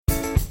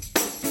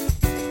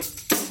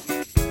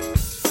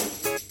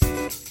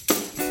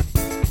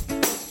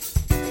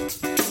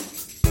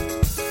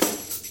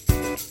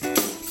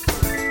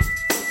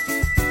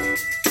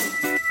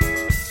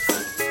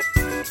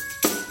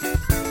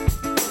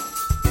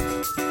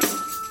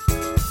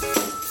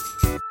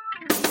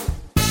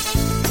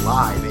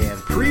live and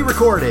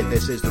pre-recorded.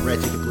 This is the Red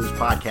Ticket Blues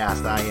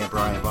podcast. I am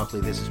Brian Buckley.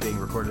 This is being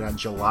recorded on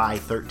July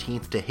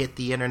 13th to hit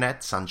the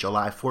internets on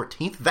July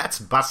 14th. That's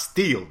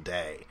Bastille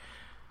Day.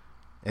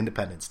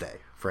 Independence Day,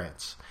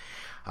 France.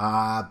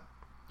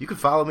 You can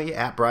follow me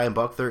at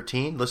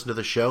BrianBuck13. Listen to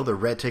the show, the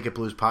Red Ticket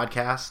Blues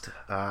podcast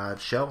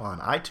show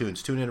on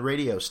iTunes, TuneIn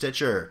Radio,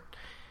 Stitcher,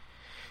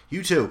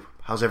 YouTube.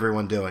 How's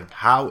everyone doing?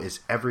 How is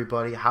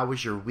everybody? How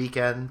was your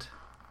weekend?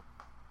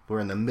 We're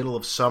in the middle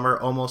of summer,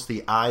 almost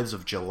the Ides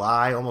of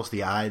July, almost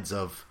the Ides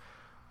of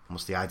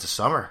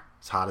summer.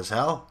 It's hot as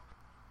hell.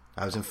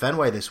 I was in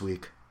Fenway this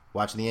week,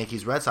 watching the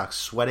Yankees Red Sox,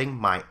 sweating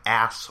my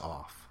ass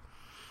off.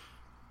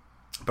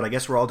 But I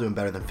guess we're all doing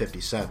better than 50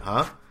 Cent,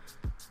 huh?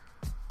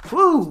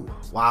 Woo!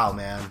 Wow,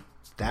 man.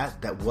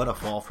 That what a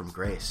fall from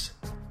grace.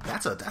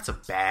 That's a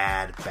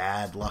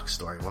bad luck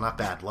story. Well, not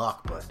bad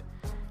luck, but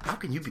how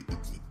can you be...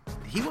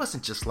 He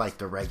wasn't just like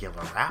the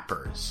regular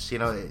rappers,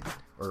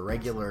 or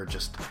regular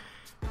just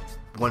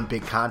one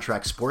big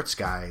contract sports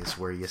guys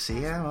where you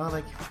see,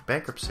 like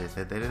bankruptcy,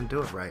 they didn't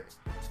do it right.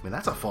 I mean,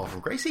 that's a fall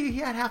from grace. He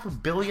had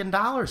 $500 million,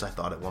 I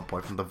thought, at one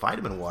point from the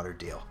vitamin water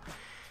deal.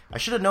 I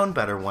should have known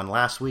better one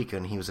last week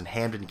when he was in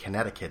Hamden,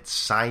 Connecticut,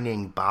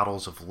 signing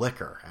bottles of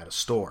liquor at a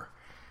store.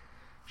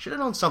 Should have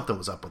known something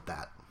was up with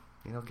that.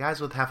 Guys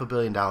with $500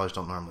 million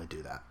don't normally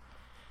do that.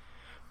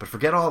 But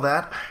forget all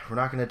that. We're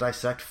not going to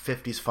dissect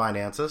 50's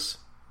finances.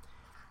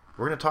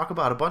 We're going to talk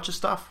about a bunch of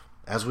stuff,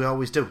 as we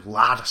always do. A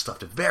lot of stuff.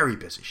 Very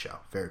busy show.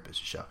 Very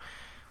busy show.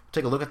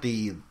 Take a look at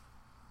the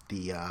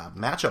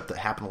matchup that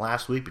happened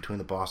last week between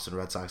the Boston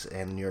Red Sox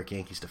and the New York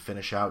Yankees to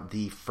finish out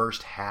the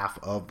first half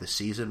of the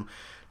season.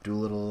 Do a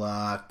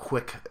little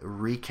quick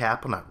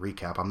recap. Well, not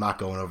recap. I'm not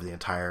going over the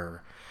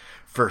entire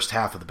first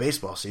half of the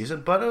baseball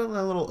season, but a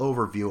little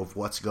overview of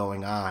what's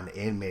going on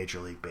in Major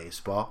League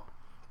Baseball.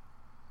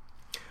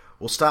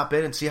 We'll stop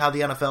in and see how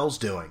the NFL's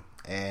doing.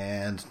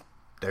 And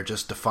they're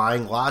just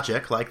defying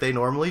logic like they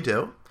normally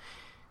do.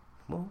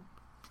 We'll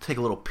take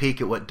a little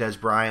peek at what Des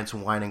Bryant's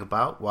whining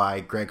about, why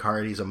Greg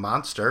Hardy's a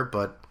monster,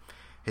 but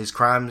his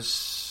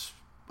crimes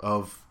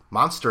of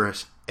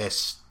monstrous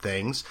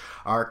things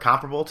are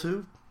comparable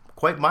to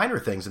quite minor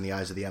things in the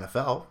eyes of the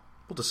NFL.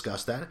 We'll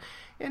discuss that.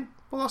 And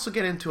we'll also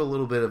get into a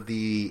little bit of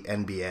the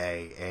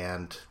NBA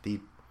and the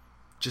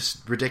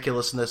just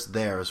ridiculousness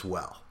there as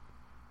well.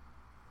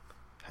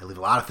 I leave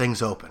a lot of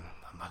things open.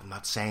 I'm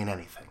not saying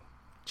anything.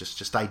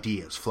 Just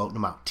ideas, floating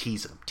them out,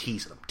 teasing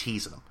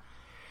them.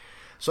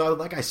 So,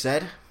 like I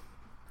said,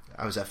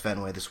 I was at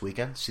Fenway this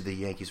weekend, see the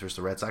Yankees versus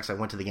the Red Sox. I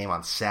went to the game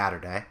on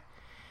Saturday.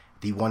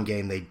 The one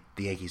game the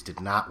Yankees did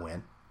not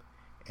win.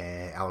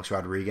 And Alex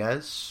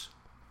Rodriguez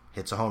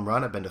hits a home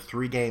run. I've been to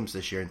 3 games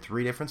this year in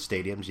 3 different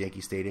stadiums.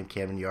 Yankee Stadium,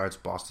 Camden Yards,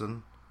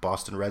 Boston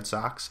Red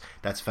Sox.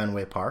 That's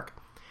Fenway Park.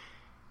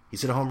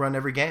 He's hit a home run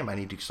every game. I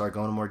need to start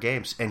going to more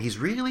games. And he's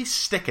really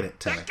sticking it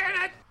to me.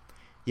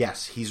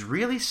 Yes, he's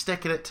really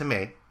sticking it to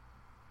me.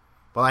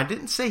 Well, I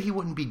didn't say he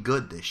wouldn't be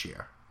good this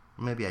year.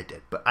 Maybe I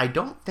did, but I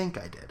don't think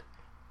I did.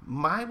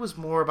 Mine was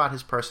more about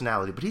his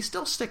personality, but he's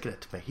still sticking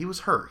it to me. He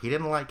was hurt. He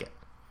didn't like it.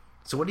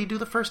 So what did he do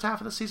the first half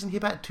of the season? He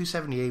batted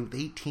 .278 with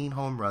 18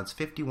 home runs,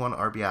 51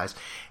 RBIs,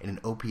 and an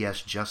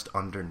OPS just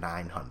under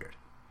 900.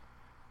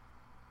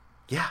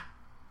 Yeah,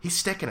 he's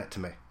sticking it to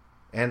me.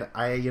 And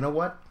you know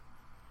what?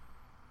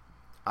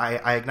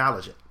 I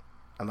acknowledge it.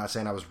 I'm not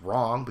saying I was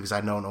wrong, because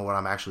I don't know what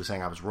I'm actually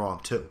saying I was wrong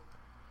too.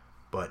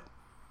 But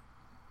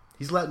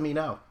he's letting me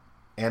know.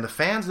 And the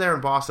fans there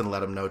in Boston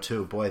let him know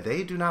too. Boy,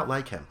 they do not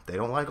like him. They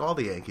don't like all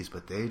the Yankees,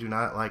 but they do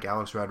not like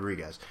Alex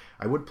Rodriguez.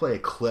 I would play a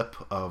clip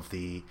of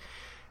the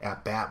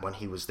at-bat when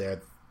he was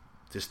there,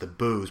 just the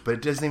boos, but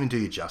it doesn't even do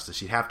you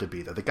justice. You'd have to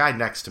be there. The guy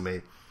next to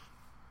me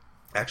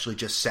actually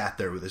just sat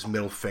there with his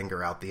middle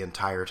finger out the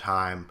entire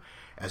time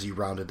as he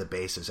rounded the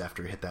bases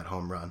after he hit that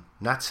home run.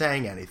 Not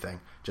saying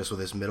anything, just with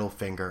his middle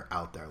finger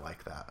out there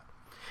like that.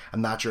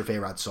 I'm not sure if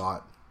A-Rod saw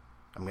it.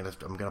 I'm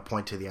gonna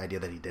point to the idea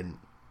that he didn't.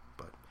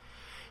 But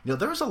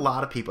there was a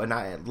lot of people, and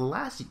the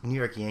last New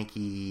York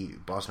Yankee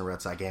Boston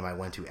Red Sox game I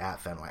went to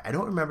at Fenway, I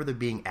don't remember there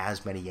being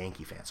as many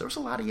Yankee fans. There was a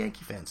lot of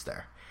Yankee fans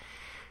there.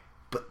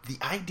 But the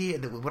idea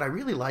that what I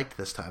really liked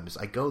this time is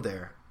I go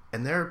there,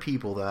 and there are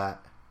people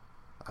that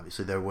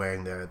obviously they're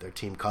wearing their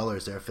team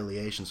colors, their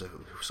affiliations,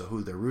 so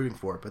who they're rooting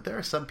for. But there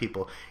are some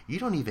people, you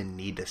don't even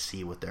need to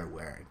see what they're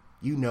wearing.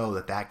 You know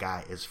that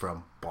guy is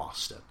from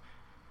Boston.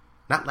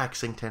 Not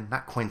Lexington,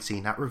 not Quincy,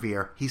 not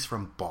Revere. He's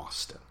from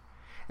Boston.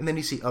 And then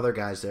you see other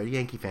guys there,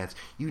 Yankee fans.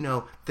 You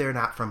know they're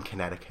not from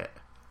Connecticut.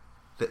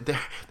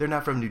 They're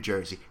not from New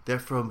Jersey. They're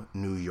from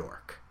New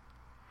York.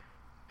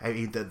 I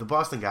mean, the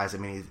Boston guys,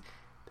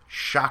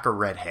 shocker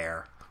red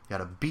hair.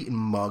 Got a beaten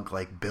mug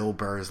like Bill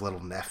Burr's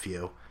little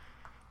nephew.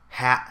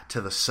 Hat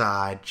to the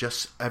side,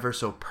 just ever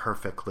so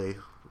perfectly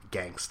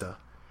gangsta.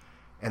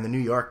 And the New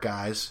York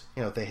guys,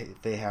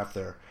 they have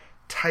their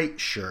tight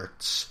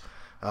shirts.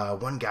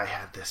 One guy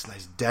had this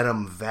nice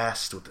denim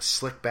vest with the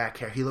slick back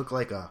hair. He looked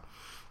like a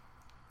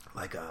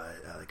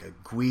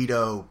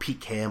Guido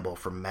Pete Campbell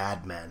from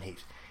Mad Men.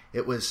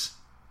 It was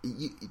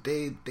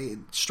they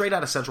straight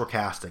out of Central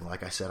Casting,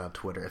 like I said on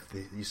Twitter.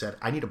 If you said,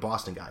 I need a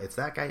Boston guy, it's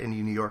that guy. And a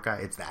New York guy,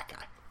 it's that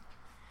guy.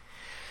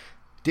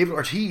 David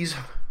Ortiz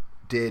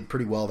did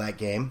pretty well that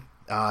game.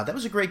 That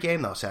was a great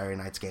game, though, Saturday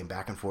night's game.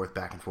 Back and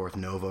forth.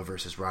 Nova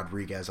versus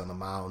Rodriguez on the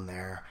mound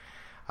there.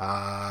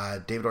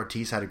 David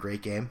Ortiz had a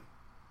great game.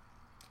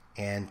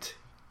 And,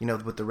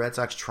 with the Red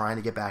Sox trying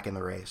to get back in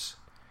the race,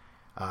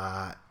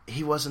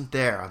 he wasn't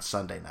there on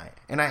Sunday night.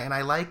 And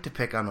I like to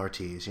pick on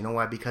Ortiz. You know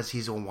why? Because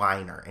he's a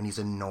whiner and he's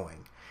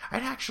annoying.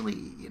 I'd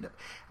actually,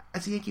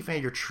 as a Yankee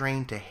fan, you're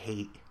trained to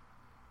hate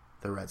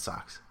the Red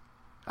Sox.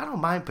 I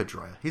don't mind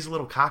Pedroia. He's a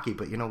little cocky,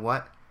 but you know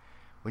what?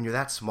 When you're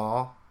that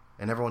small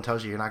and everyone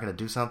tells you you're not going to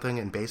do something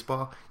in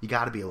baseball, you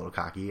got to be a little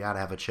cocky. You got to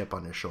have a chip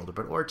on your shoulder.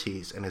 But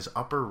Ortiz and his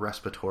upper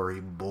respiratory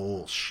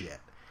bullshit,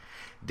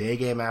 day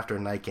game after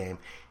night game,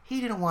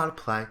 he didn't want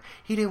to play.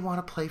 He didn't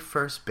want to play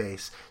first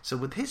base. So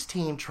with his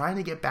team trying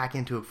to get back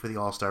into it for the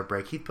All-Star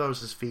break, he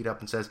throws his feet up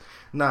and says,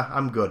 nah,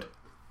 I'm good.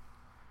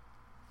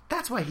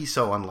 That's why he's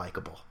so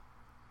unlikable.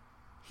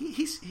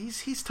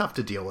 He's tough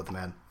to deal with,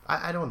 man.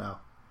 I don't know.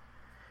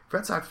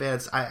 Red Sox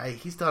fans,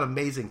 he's done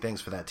amazing things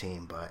for that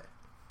team, but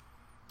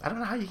I don't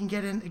know how you can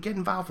get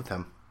involved with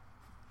him.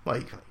 Well,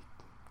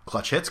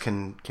 clutch hits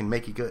can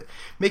make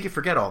you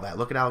forget all that.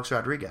 Look at Alex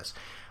Rodriguez.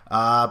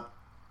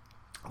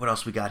 What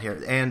else we got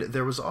here? And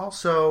there was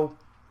also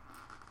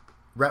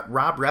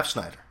Rob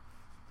Refsnyder.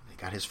 He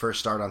got his first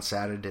start on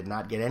Saturday, did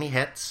not get any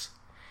hits.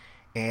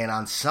 And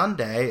on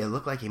Sunday, it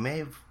looked like he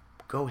may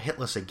go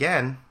hitless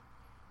again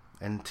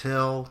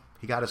until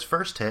he got his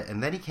first hit,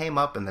 and then he came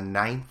up in the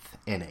 9th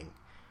inning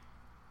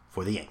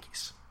for the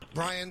Yankees.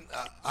 Brian,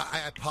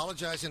 I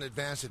apologize in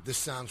advance if this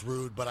sounds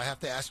rude, but I have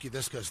to ask you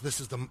this because this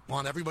is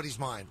on everybody's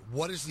mind.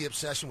 What is the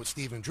obsession with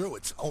Stephen Drew?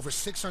 It's over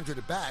 600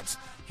 at-bats.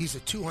 He's a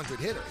 200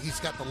 hitter. He's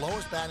got the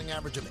lowest batting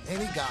average of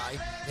any guy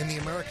in the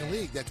American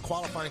League that's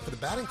qualifying for the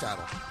batting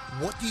title.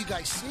 What do you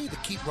guys see to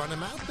keep running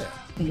him out there?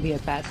 I think it'd be a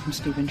bat from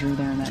Stephen Drew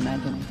there in that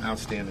 9th inning.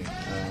 Outstanding.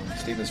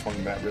 Stephen swung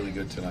the bat really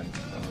good tonight.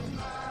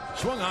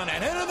 Swung on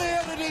and into the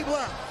end of deep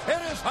left.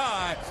 It is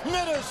high.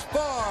 It is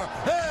far.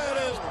 It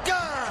is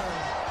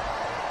gone.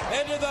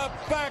 Into the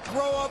back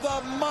row of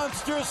the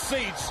monster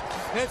seats.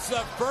 It's the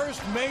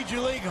first Major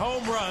League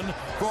home run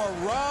for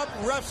Rob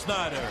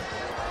Refsnyder.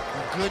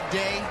 A good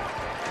day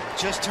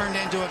just turned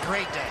into a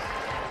great day.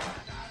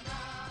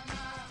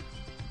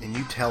 And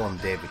you tell him,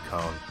 David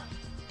Cone,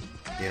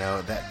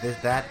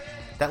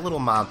 that little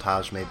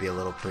montage may be a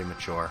little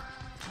premature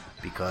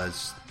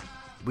because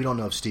we don't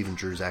know if Stephen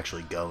Drew's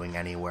actually going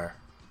anywhere.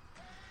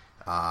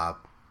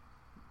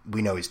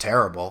 We know he's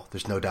terrible.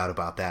 There's no doubt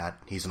about that.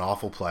 He's an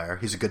awful player.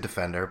 He's a good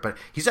defender. But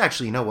he's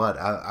actually, you know what?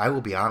 I will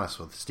be honest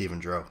with Stephen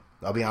Drew.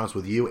 I'll be honest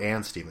with you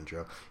and Stephen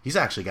Drew. He's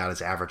actually got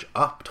his average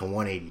up to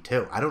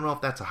 182. I don't know if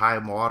that's a high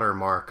water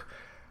mark,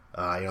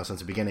 since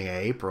the beginning of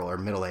April or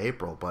middle of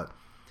April. But,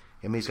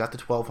 he's got the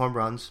 12 home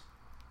runs.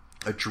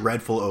 A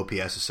dreadful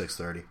OPS of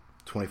 630.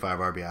 25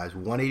 RBIs.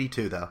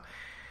 182, though.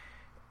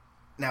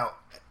 Now,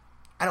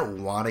 I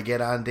don't want to get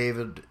on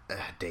David.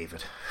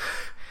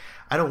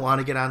 I don't want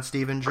to get on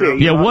Stephen Drew.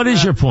 Yeah, what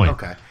is your point?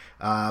 Okay.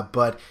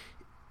 But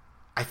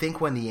I think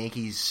when the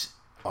Yankees'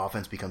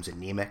 offense becomes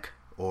anemic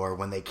or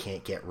when they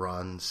can't get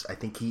runs, I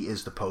think he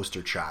is the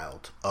poster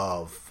child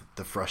of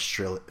the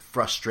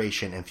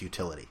frustration and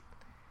futility.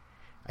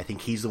 I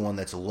think he's the one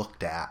that's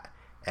looked at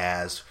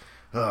as,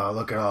 oh,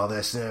 look at all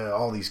this.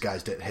 All these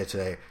guys didn't hit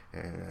today.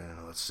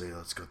 Let's see.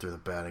 Let's go through the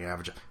batting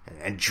average.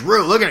 And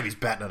Drew, look at him. He's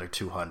batting under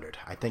 200.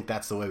 I think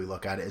that's the way we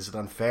look at it. Is it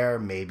unfair?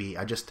 Maybe.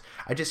 I just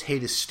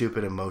hate his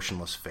stupid,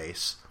 emotionless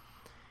face.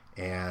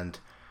 And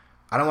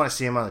I don't want to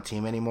see him on the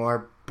team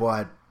anymore.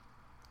 But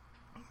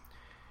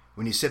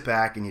when you sit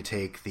back and you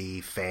take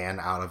the fan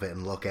out of it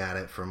and look at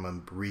it from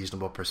a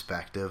reasonable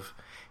perspective,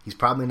 he's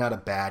probably not a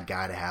bad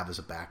guy to have as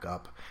a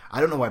backup. I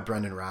don't know why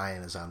Brendan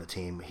Ryan is on the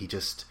team. He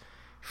just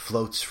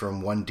floats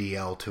from one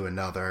DL to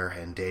another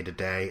and day to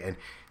day, and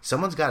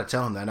someone's got to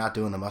tell him they're not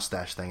doing the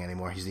mustache thing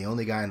anymore. He's the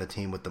only guy on the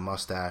team with the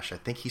mustache. I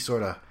think he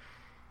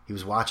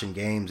was watching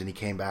games and he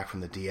came back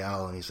from the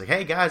DL and he's like,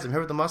 hey guys, I'm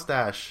here with the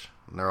mustache,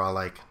 and they're all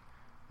like,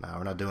 no,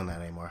 we're not doing that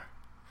anymore.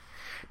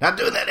 Not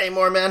doing that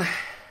anymore, man.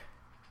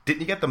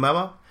 Didn't you get the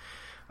memo?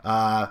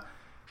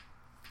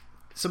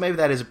 So maybe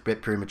that is a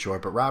bit premature,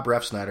 but Rob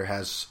Refsnyder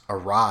has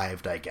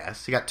arrived, I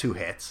guess. He got 2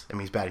 hits.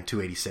 He's batting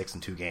 .286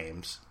 in 2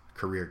 games.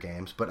 Career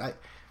games, but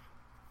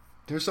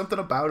there's something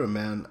about him,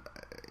 man.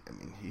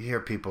 You hear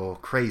people,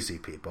 crazy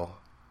people.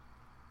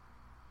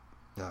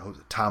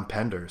 Tom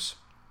Penders.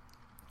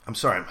 I'm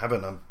sorry,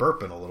 I'm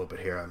burping a little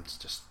bit here. I'm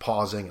just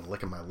pausing and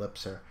licking my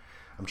lips here.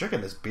 I'm drinking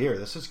this beer.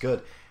 This is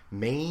good.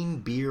 Maine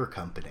Beer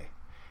Company.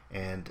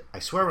 And I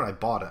swear when I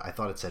bought it, I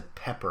thought it said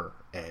Pepper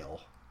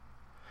Ale.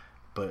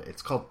 But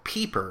it's called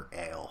Peeper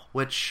Ale,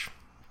 which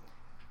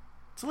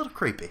it's a little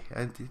creepy.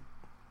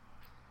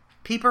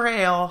 Peeper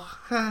Ale.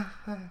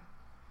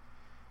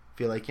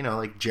 Feel like,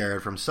 like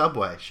Jared from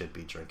Subway should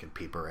be drinking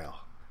Peeper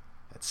Ale.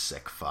 That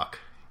sick fuck.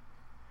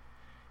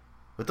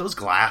 with those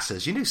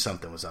glasses, you knew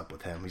something was up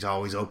with him. He's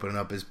always opening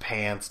up his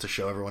pants to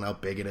show everyone how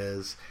big it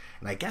is.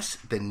 And I guess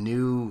the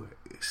new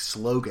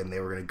slogan they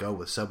were going to go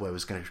with Subway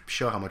was going to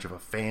show how much of a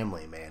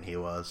family man he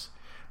was.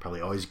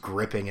 Probably always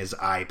gripping his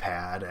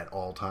iPad at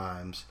all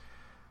times.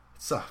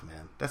 Stuff,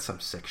 man. That's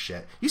some sick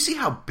shit. You see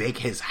how big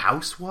his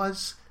house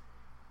was?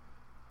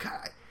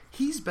 God,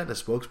 he's been a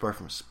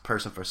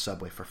spokesperson for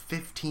Subway for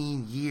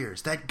 15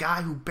 years. That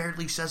guy who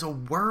barely says a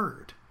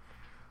word.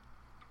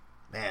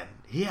 Man,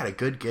 he had a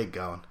good gig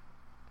going.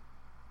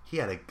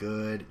 And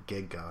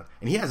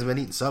he hasn't been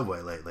eating Subway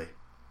lately.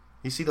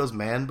 You see those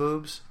man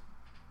boobs?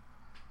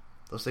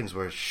 Those things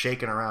were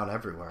shaking around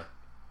everywhere.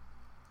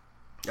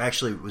 I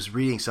actually was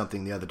reading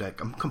something the other day.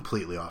 I'm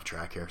completely off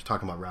track here. I was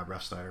talking about Rob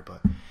Refsnyder,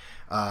 but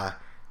I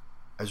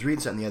was reading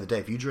something the other day.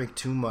 If you drink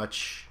too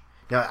much...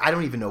 Now, I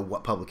don't even know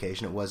what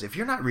publication it was. If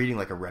you're not reading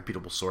like a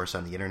reputable source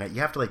on the internet,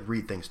 you have to like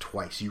read things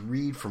twice. You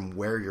read from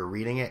where you're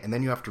reading it, and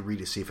then you have to read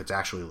to see if it's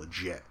actually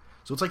legit.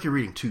 So it's like you're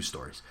reading two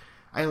stories.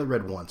 I only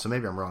read one, so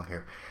maybe I'm wrong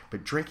here.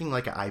 But drinking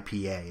like an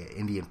IPA, an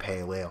Indian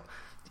Pale Ale,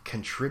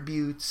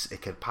 contributes,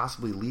 it could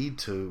possibly lead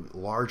to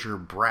larger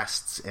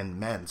breasts in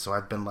men. So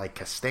I've been like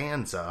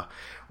Costanza,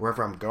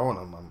 wherever I'm going,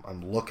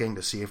 I'm looking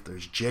to see if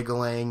there's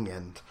jiggling,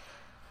 and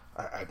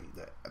I'm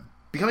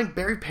becoming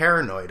very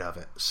paranoid of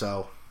it.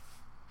 So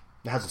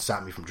it hasn't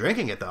stopped me from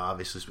drinking it, though,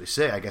 obviously, as we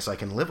say. I guess I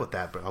can live with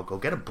that, but I'll go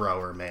get a bro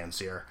or a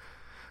Manseer.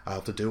 I'll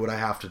have to do what I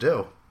have to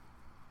do.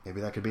 Maybe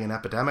that could be an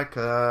epidemic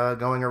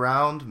going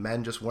around.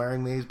 Men just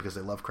wearing these because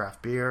they love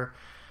craft beer.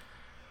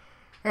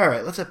 All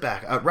right, let's get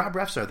back. Rob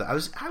Refsnyder,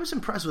 I was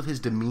impressed with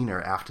his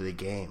demeanor after the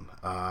game.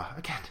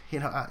 Again,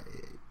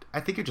 I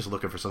think you're just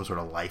looking for some sort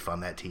of life on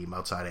that team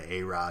outside of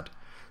A-Rod,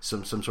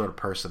 some sort of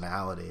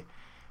personality.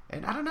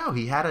 And I don't know,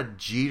 he had a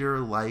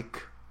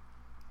Jeter-like...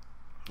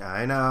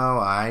 I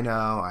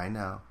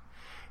know.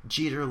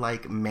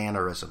 Jeter-like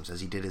mannerisms as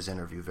he did his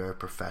interview. Very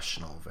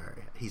professional.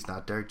 He's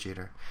not Derek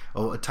Jeter.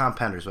 Oh, Tom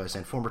Penders, what I was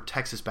saying, former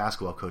Texas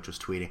basketball coach, was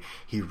tweeting,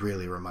 he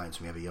really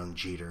reminds me of a young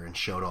Jeter, and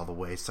showed all the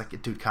ways. It's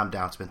like, dude, calm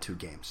down. It's been 2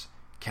 games.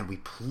 Can we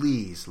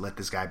please let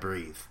this guy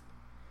breathe?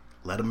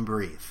 Let him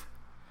breathe.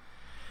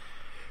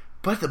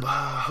 But the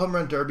home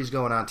run derby's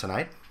going on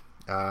tonight.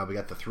 We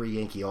got the 3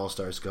 Yankee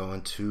All-Stars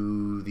going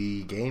to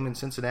the game in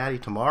Cincinnati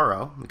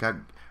tomorrow. We got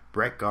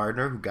Brett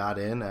Gardner, who got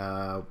in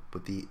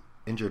with the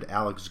injured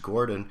Alex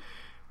Gordon.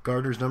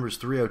 Gardner's numbers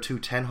 302,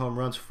 10 home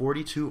runs,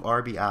 42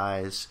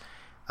 RBIs.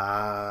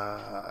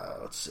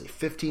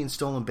 15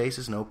 stolen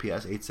bases, and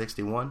OPS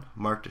 861.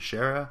 Mark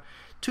Teixeira,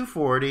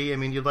 240. I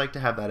mean, you'd like to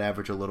have that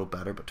average a little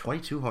better, but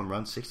 22 home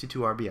runs, 62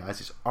 RBIs.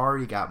 He's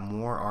already got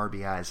more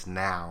RBIs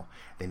now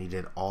than he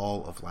did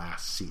all of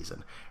last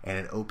season, and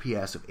an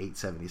OPS of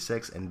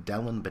 876. And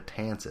Dellin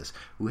Betances,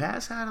 who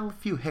has had a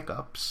few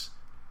hiccups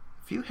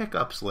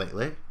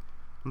lately.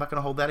 I'm not going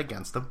to hold that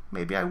against him.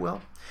 Maybe I will.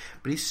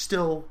 But he's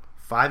still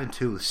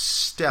 5-2 with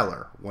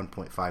stellar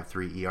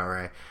 1.53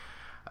 ERA.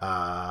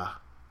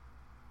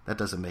 That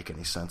doesn't make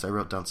any sense. I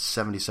wrote down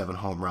 77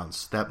 home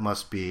runs. That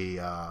must be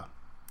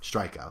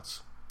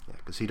strikeouts. Yeah,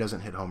 because he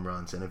doesn't hit home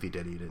runs, and if he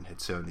did, he didn't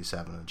hit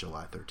 77 on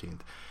July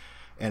 13th.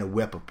 And a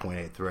whip of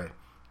 .83.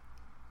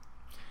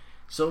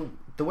 So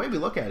the way we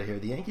look at it here,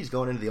 the Yankees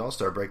going into the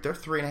All-Star break, they're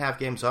 3.5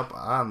 games up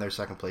on their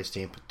second-place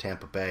team,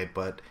 Tampa Bay,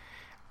 but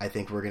I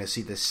think we're going to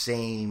see the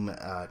same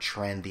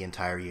trend the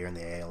entire year in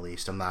the AL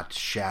East. I'm not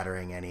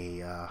shattering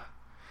any...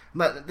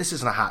 this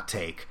isn't a hot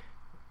take.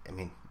 I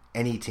mean,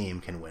 any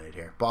team can win it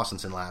here.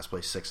 Boston's in last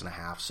place,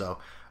 6.5, so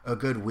a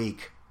good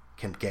week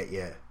can get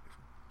you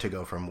to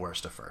go from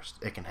worst to first.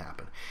 It can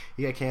happen.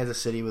 You got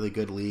Kansas City with a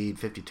good lead,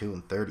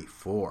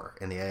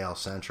 52-34 in the AL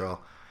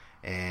Central,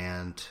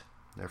 and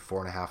they're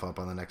 4.5 up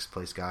on the next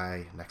place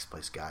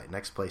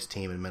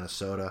team in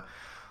Minnesota.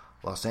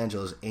 Los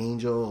Angeles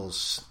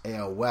Angels,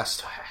 AL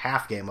West,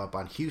 half game up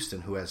on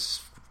Houston, who has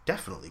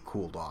definitely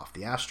cooled off.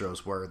 The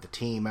Astros were the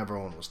team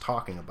everyone was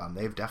talking about.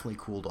 They've definitely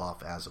cooled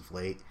off as of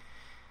late.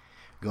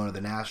 Going to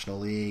the National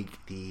League,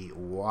 the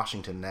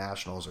Washington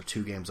Nationals are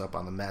 2 games up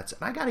on the Mets.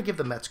 And I got to give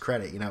the Mets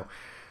credit.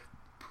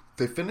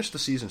 They finished the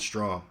season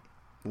strong,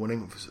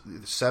 winning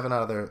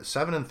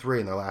 7-3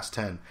 in their last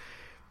 10.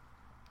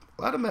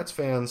 A lot of Mets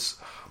fans,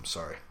 I'm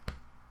sorry.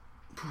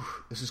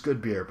 This is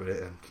good beer, but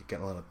I'm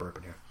getting a lot of burp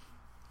in here.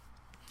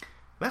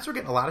 Mets were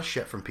getting a lot of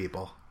shit from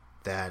people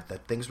that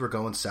things were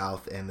going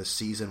south and the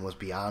season was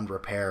beyond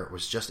repair. It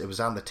was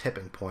on the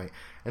tipping point,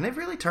 and they've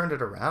really turned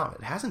it around.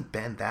 It hasn't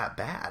been that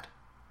bad.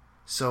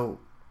 So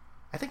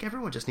I think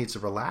everyone just needs to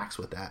relax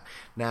with that.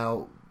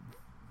 Now,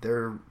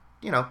 their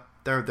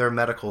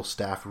medical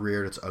staff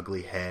reared its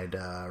ugly head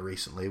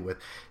recently with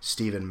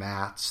Steven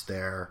Matz,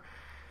 their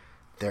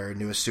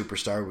newest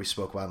superstar we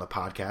spoke about on the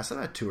podcast,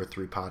 about 2 or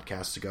 3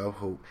 podcasts ago,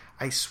 who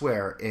I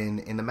swear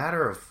in the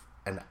matter of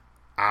an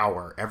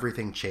hour,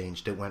 everything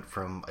changed. It went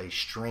from a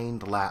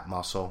strained lat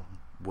muscle,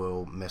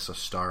 will miss a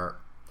start,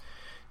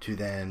 to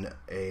then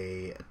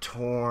a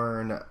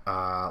torn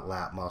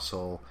lat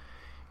muscle.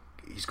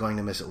 He's going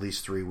to miss at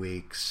least 3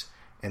 weeks,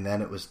 and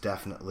then it was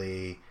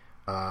definitely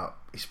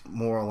He's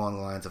more along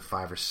the lines of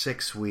 5 or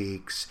 6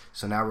 weeks.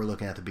 So now we're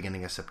looking at the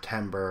beginning of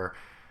September.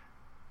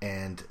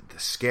 And the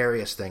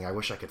scariest thing, I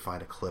wish I could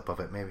find a clip of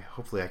it.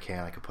 Hopefully I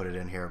can. I could put it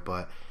in here.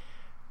 But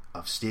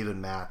of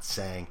Steven Matz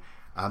saying,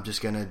 I'm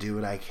just going to do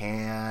what I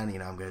can.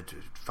 I'm going to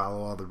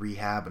follow all the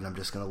rehab, and I'm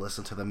just going to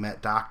listen to the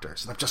Met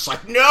doctors. And I'm just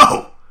like,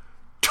 no!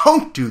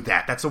 Don't do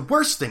that. That's the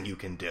worst thing you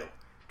can do.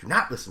 Do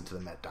not listen to the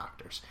Met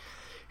doctors.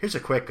 Here's a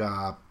quick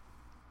of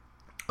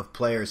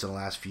players in the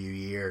last few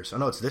years. Oh,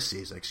 no, it's this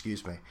season,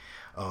 excuse me.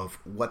 Of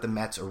what the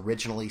Mets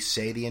originally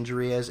say the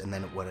injury is, and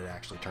then what it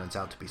actually turns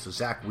out to be. So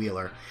Zach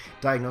Wheeler,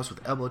 diagnosed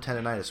with elbow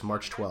tendonitis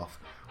March 12th.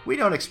 We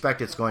don't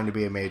expect it's going to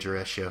be a major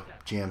issue.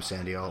 GM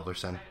Sandy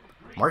Alderson.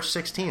 March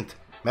 16th.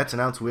 Mets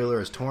announced Wheeler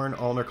has torn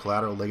ulnar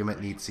collateral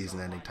ligament, needs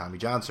season-ending Tommy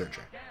John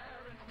surgery.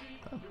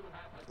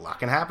 A lot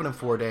can happen in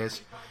 4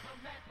 days.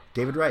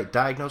 David Wright,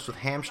 diagnosed with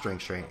hamstring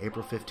strain,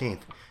 April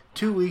 15th.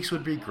 2 weeks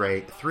would be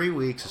great. 3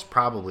 weeks is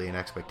probably an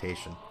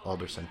expectation.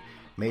 Alderson.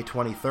 May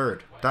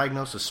 23rd,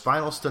 diagnosed with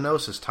spinal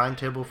stenosis.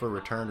 Timetable for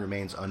return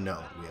remains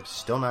unknown. We have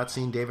still not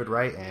seen David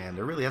Wright, and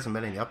there really hasn't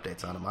been any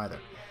updates on him either.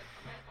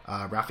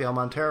 Rafael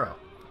Montero,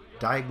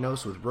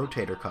 diagnosed with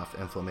rotator cuff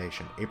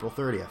inflammation, April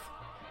 30th.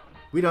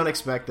 We don't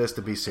expect this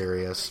to be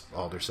serious.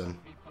 Alderson.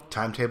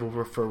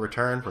 Timetable for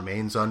return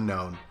remains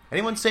unknown.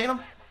 Anyone seen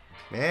him?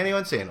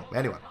 Anyone?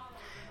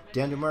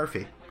 Daniel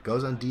Murphy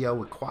goes on DL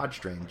with quad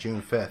strain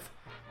June 5th.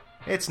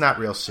 It's not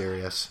real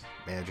serious.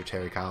 Manager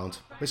Terry Collins.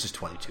 This is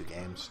 22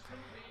 games.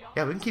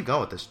 Yeah, we can keep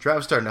going with this.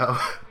 Travis d'Arnaud,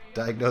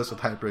 diagnosed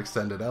with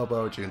hyperextended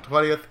elbow June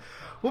 20th.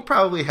 We'll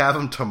probably have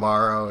him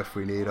tomorrow if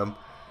we need him.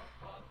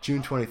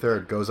 June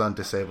 23rd, goes on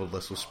disabled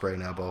list with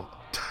sprained elbow.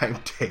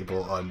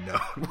 Timetable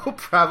unknown. We'll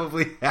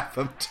probably have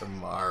him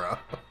tomorrow.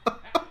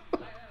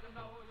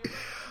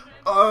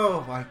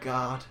 Oh my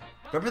god.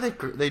 Remember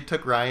they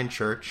took Ryan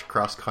Church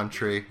cross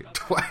country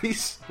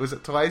twice? Was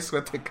it twice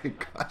with the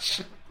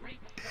concussion?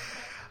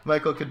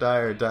 Michael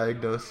Kadire,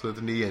 diagnosed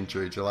with knee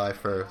injury July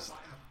 1st.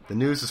 The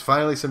news is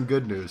finally some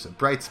good news. A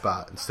bright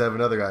spot instead of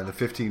another guy in the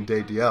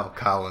 15-day DL,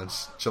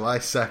 Collins. July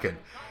 2nd.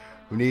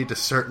 We need to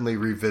certainly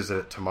revisit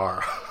it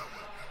tomorrow.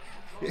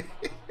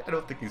 I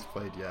don't think he's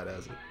played yet,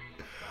 has he?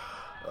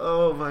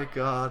 Oh my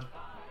god.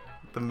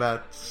 The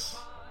Mets.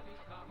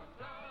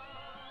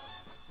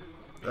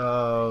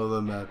 Oh,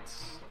 the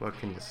Mets. What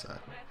can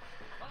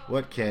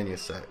you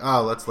say?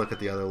 Oh, let's look at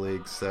the other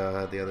leagues,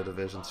 the other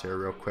divisions here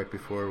real quick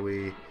before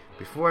we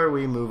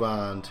move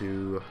on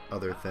to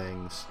other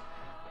things.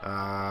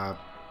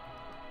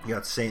 You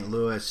got St.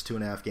 Louis,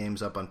 2.5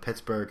 games up on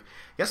Pittsburgh.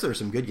 I guess there were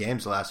some good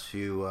games the last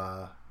few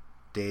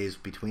days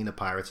between the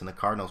Pirates and the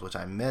Cardinals, which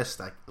I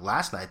missed.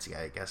 Last night's,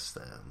 I guess,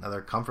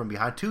 another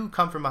two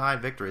come from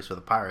behind victories for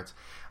the Pirates.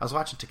 I was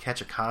watching To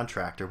Catch a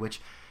Contractor, which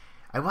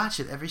I watch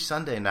it every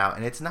Sunday now,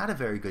 and it's not a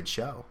very good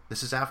show.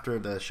 This is after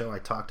the show I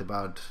talked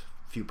about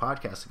a few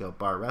podcasts ago,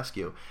 Bar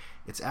Rescue.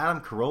 It's Adam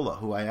Carolla,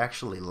 who I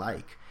actually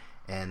like,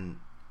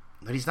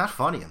 but he's not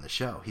funny in the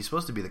show. He's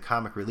supposed to be the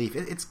comic relief.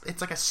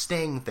 It's like a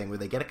Sting thing where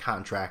they get a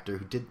contractor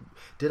who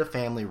did a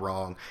family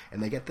wrong,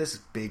 and they get this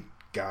big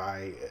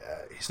guy,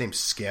 his name's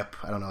Skip,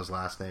 I don't know his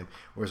last name,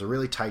 wears a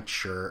really tight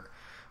shirt,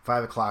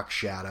 5 o'clock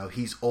shadow.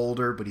 He's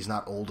older, but he's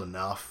not old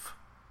enough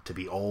to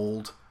be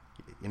old.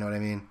 You know what I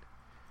mean?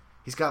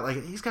 He's got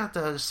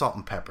the salt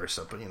and pepper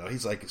stuff, but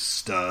he's like a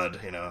stud,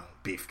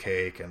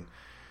 beefcake, and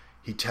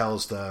he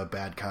tells the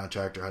bad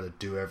contractor how to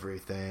do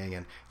everything,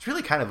 and it's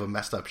really kind of a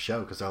messed up show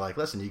because they're like,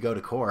 listen, you go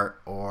to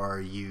court,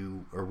 or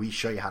we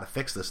show you how to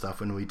fix this stuff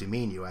when we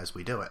demean you as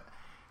we do it.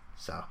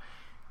 So,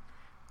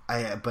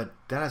 but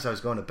then as I was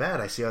going to bed,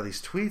 I see all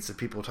these tweets of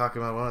people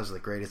talking about, well, it was the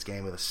greatest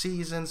game of the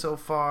season so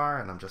far,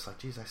 and I'm just like,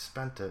 geez, I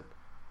spent it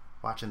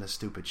watching this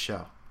stupid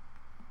show.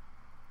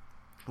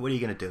 What are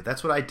you going to do?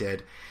 That's what I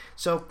did.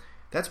 So,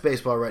 that's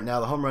baseball right now.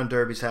 The home run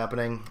derby's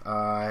happening.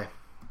 I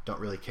don't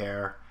really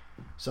care.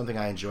 Something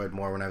I enjoyed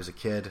more when I was a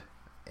kid,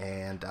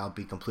 and I'll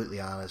be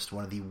completely honest,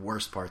 one of the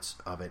worst parts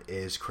of it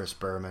is Chris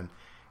Berman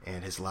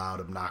and his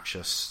loud,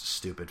 obnoxious,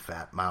 stupid,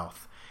 fat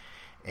mouth.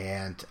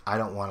 And I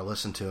don't want to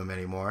listen to him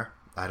anymore.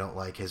 I don't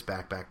like his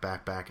back.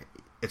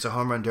 It's a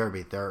home run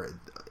derby.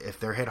 If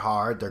they're hit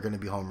hard, they're going to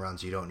be home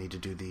runs. You don't need to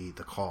do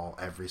the call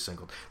every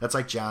single... That's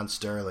like John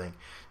Sterling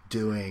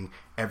doing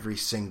every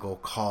single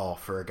call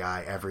for a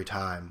guy every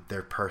time.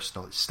 They're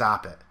personal.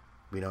 Stop it.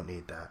 We don't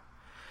need that.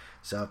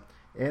 So,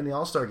 in the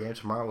All-Star game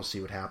tomorrow, we'll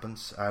see what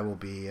happens. I'll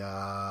be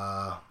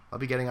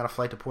getting on a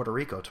flight to Puerto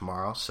Rico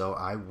tomorrow, so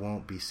I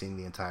won't be seeing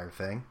the entire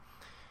thing.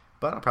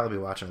 But I'll probably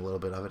be watching a little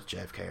bit of it at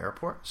JFK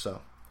Airport,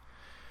 so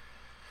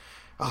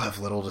I'll have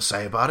little to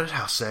say about it.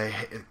 I'll say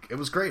it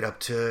was great up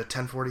to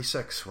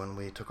 10:46 when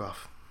we took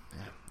off.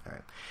 Yeah, all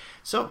right.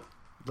 So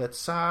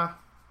let's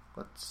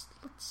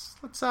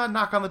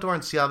knock on the door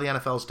and see how the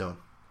NFL's doing.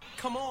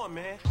 Come on,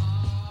 man.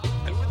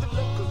 And with the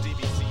local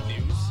DBC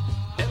news,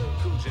 LL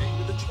Cool J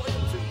with a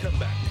triumphant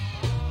comeback.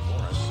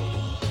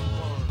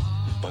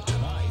 But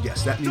tonight,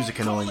 yes, that music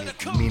can only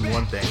mean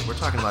one thing. We're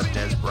talking about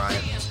Dez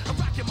Bryant,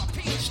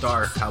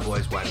 star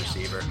Cowboys wide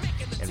receiver,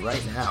 and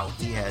right now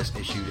he has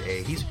issued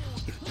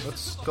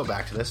let's go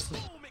back to this.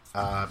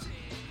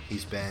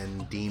 He's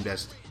been deemed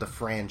as the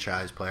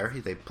franchise player.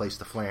 They placed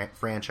the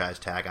franchise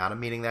tag on him,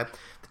 meaning that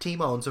the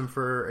team owns him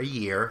for a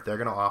year. They're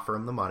going to offer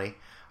him the money,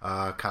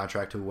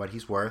 contract to what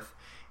he's worth,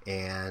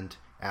 and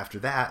after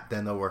that,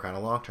 then they'll work on a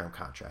long-term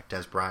contract.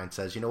 Des Bryant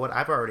says, you know what,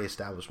 I've already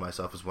established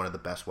myself as one of the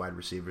best wide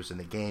receivers in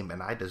the game,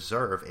 and I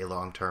deserve a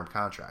long-term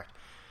contract.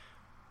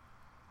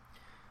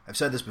 I've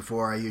said this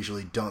before, I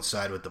usually don't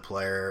side with the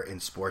player in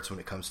sports when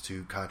it comes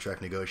to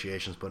contract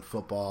negotiations, but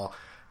football,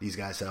 these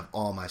guys have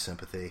all my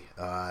sympathy.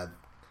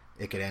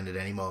 It could end at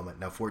any moment.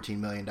 Now, $14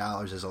 million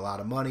is a lot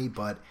of money,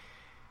 but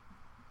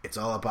it's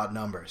all about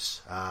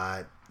numbers.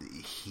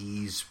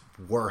 He's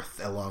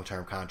worth a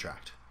long-term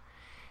contract.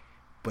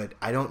 But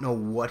I don't know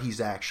what he's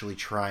actually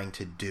trying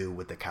to do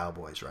with the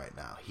Cowboys right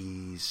now.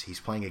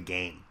 He's playing a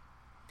game.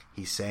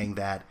 He's saying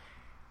that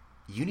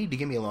you need to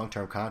give me a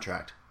long-term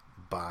contract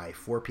by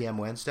 4 p.m.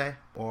 Wednesday,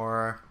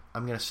 or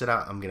I'm going to sit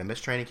out. I'm going to miss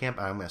training camp,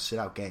 and I'm going to sit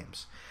out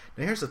games.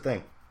 Now, here's the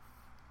thing.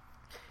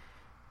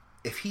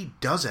 If he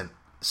doesn't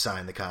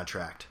sign the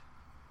contract,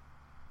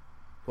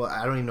 well,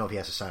 I don't even know if he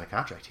has to sign a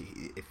contract.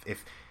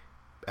 If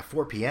at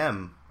 4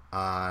 p.m.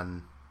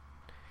 on...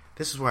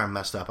 This is where I'm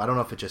messed up. I don't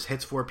know if it just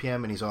hits 4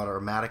 p.m. and he's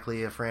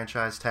automatically a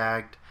franchise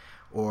tagged,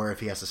 or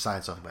if he has to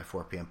sign something by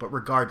 4 p.m. But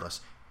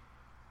regardless,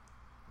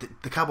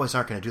 the Cowboys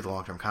aren't going to do the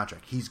long-term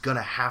contract. He's going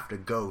to have to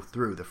go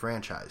through the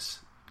franchise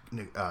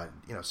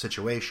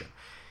situation.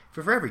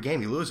 For every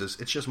game he loses,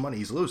 it's just money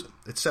he's losing.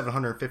 It's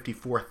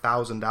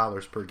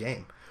 $754,000 per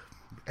game.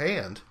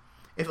 And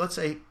if, let's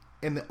say,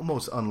 in the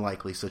most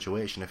unlikely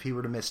situation, if he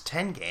were to miss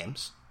 10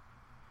 games,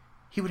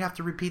 he would have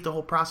to repeat the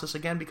whole process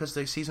again because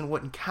the season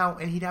wouldn't count,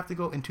 and he'd have to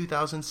go in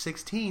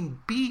 2016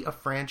 be a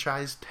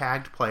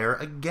franchise-tagged player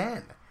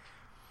again.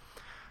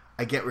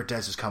 I get where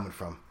Dez is coming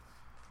from.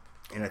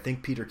 And I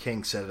think Peter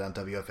King said it on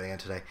WFAN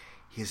today.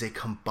 He is a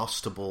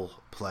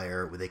combustible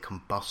player with a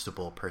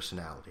combustible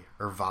personality,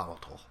 or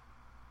volatile.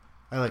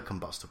 I like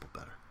combustible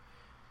better.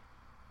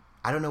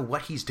 I don't know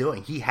what he's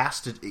doing.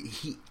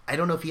 I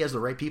don't know if he has the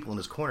right people in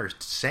his corner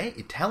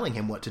telling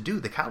him what to do.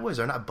 The Cowboys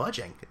are not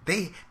budging.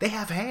 They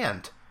have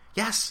hand.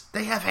 Yes,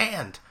 they have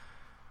hand.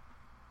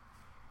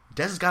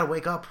 Dez has got to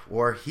wake up,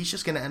 or he's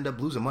just going to end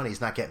up losing money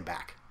he's not getting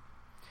back.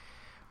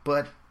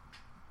 But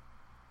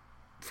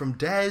from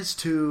Dez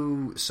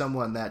to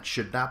someone that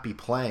should not be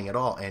playing at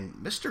all, and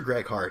Mr.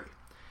 Greg Hardy.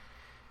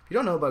 If you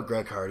don't know about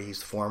Greg Hardy, he's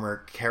the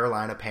former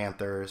Carolina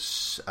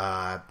Panthers.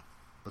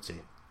 Let's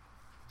see.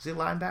 Is he a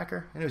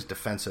linebacker? I know he's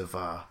defensive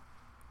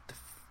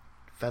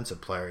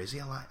player. Is he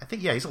a line? I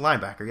think, yeah, he's a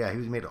linebacker. Yeah, he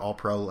was made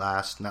All-Pro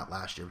not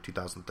last year,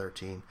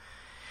 2013.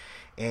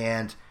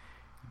 And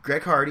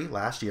Greg Hardy,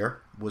 last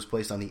year, was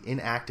placed on the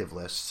inactive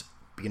list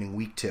beginning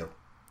week 2.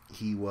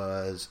 He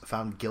was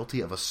found guilty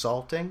of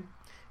assaulting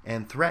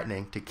and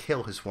threatening to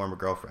kill his former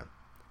girlfriend.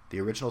 The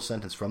original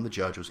sentence from the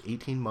judge was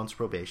 18 months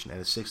probation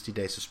and a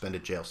 60-day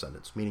suspended jail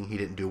sentence, meaning he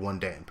didn't do 1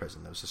 day in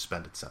prison. That was a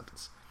suspended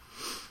sentence.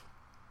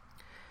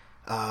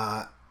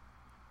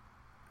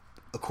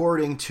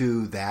 According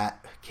to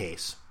that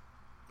case,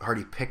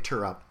 Hardy picked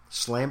her up,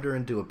 slammed her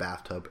into a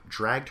bathtub,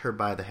 dragged her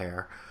by the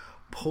hair,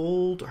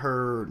 pulled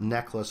her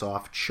necklace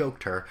off,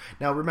 choked her.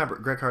 Now remember,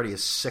 Greg Hardy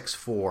is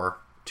 6'4",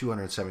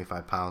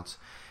 275 pounds.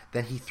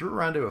 Then he threw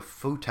her onto a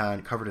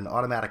futon covered in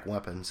automatic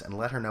weapons and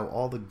let her know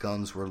all the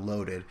guns were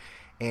loaded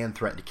and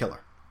threatened to kill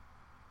her.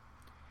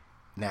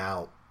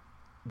 Now,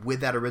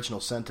 with that original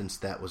sentence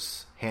that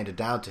was handed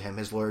down to him,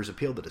 his lawyers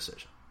appealed the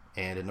decision.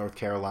 And in North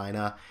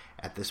Carolina,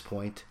 at this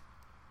point,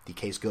 the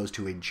case goes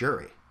to a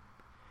jury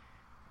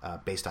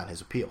based on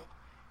his appeal.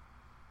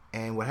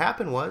 And what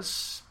happened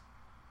was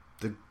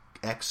the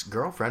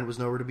ex-girlfriend was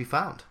nowhere to be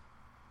found.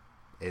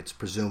 It's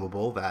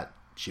presumable that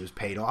she was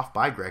paid off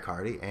by Greg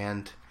Hardy,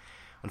 and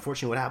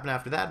unfortunately what happened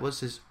after that was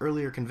his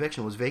earlier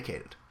conviction was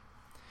vacated.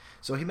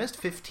 So he missed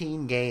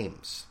 15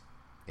 games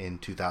in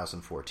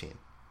 2014.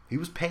 He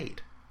was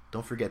paid.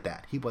 Don't forget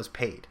that. He was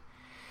paid.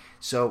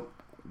 So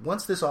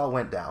once this all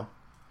went down,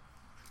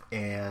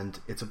 and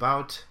it's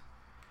about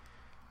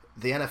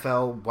the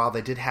NFL, while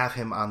they did have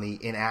him on the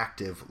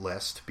inactive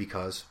list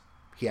because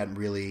he hadn't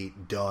really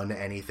done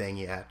anything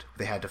yet,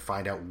 they had to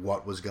find out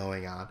what was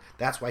going on.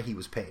 That's why he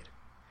was paid.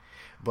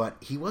 But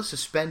he was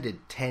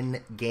suspended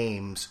 10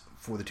 games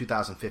for the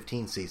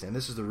 2015 season. And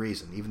this is the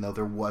reason, even though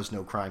there was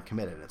no crime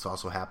committed. It's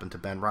also happened to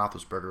Ben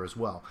Roethlisberger as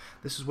well.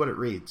 This is what it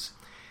reads.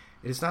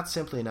 It is not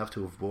simply enough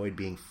to avoid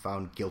being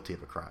found guilty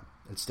of a crime.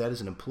 Instead,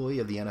 as an employee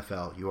of the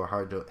NFL, you are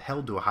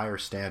held to a higher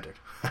standard.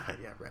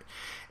 Yeah, right.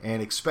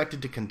 And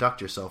expected to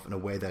conduct yourself in a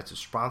way that's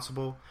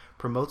responsible,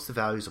 promotes the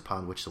values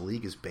upon which the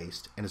league is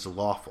based, and is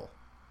lawful.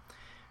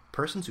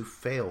 Persons who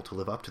fail to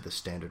live up to this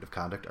standard of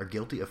conduct are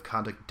guilty of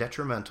conduct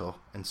detrimental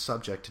and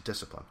subject to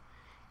discipline,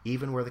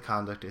 even where the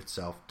conduct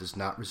itself does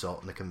not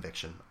result in the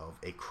conviction of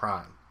a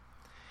crime.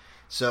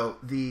 So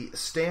the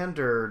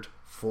standard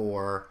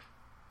for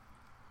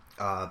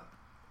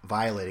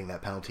violating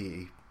that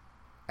penalty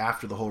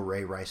after the whole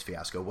Ray Rice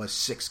fiasco was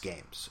 6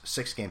 games.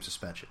 6-game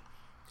suspension.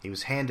 He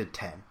was handed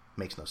 10.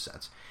 Makes no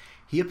sense.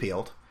 He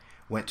appealed,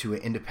 went to an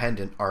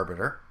independent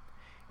arbiter,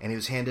 and he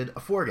was handed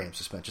a 4-game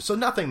suspension. So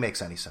nothing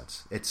makes any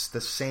sense. It's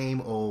the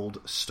same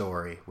old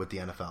story with the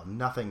NFL.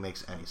 Nothing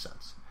makes any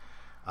sense.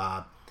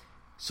 But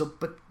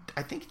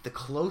I think the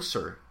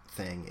closer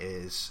thing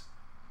is,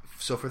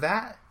 so for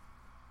that,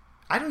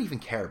 I don't even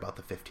care about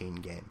the 15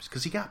 games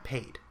because he got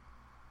paid.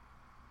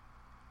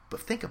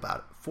 But think about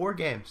it. 4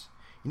 games.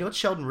 You know what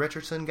Sheldon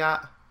Richardson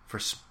got for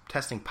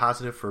testing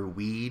positive for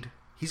weed?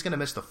 He's going to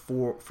miss the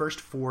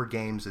first 4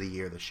 games of the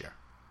year this year.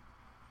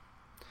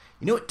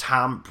 You know what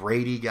Tom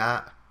Brady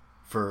got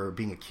for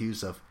being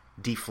accused of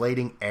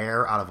deflating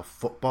air out of a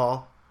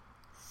football?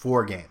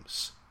 4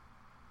 games.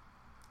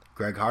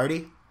 Greg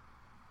Hardy?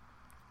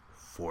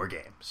 4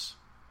 games.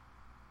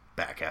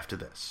 Back after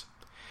this.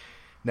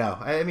 No,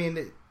 I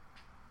mean,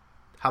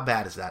 how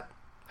bad is that?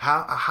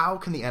 How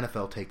can the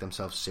NFL take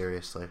themselves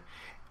seriously?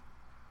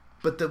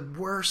 But the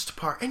worst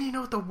part, and you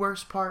know what the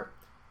worst part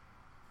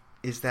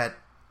is, that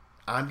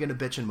I'm going to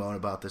bitch and moan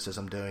about this as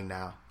I'm doing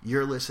now.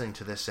 You're listening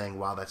to this saying,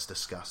 wow, that's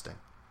disgusting.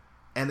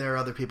 And there are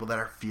other people that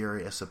are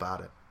furious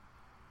about it.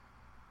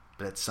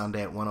 But it's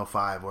Sunday at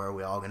 1:05. Where are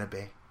we all going to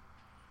be?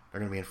 We're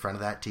going to be in front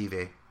of that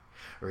TV.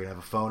 We're going to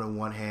have a phone in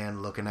one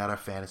hand looking at our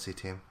fantasy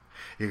team.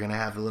 You're going to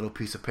have a little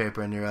piece of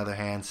paper in your other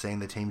hand saying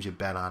the teams you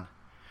bet on.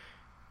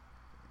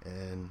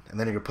 And then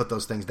you're going to put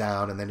those things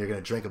down, and then you're going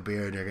to drink a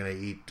beer, and you're going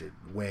to eat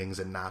wings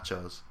and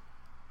nachos.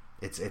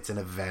 It's an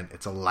event.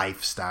 It's a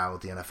lifestyle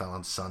with the NFL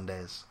on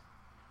Sundays.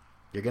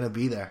 You're going to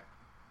be there.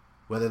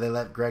 Whether they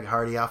let Greg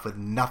Hardy off with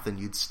nothing,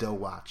 you'd still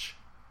watch.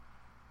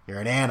 You're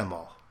an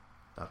animal.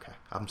 Okay,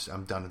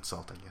 I'm done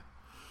insulting you.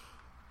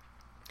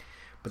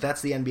 But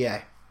that's the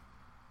NBA.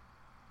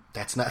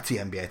 That's not the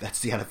NBA. That's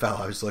the NFL.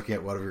 I was looking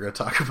at what we're going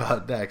to talk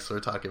about next. We're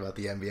talking about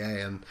the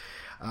NBA, and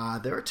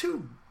there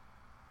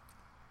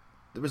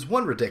was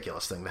one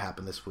ridiculous thing that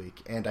happened this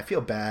week, and I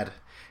feel bad.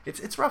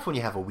 It's rough when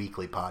you have a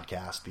weekly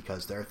podcast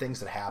because there are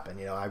things that happen.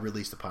 You know, I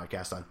release the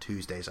podcast on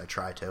Tuesdays. I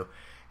try to.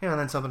 And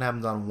then something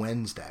happens on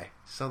Wednesday.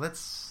 So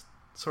that's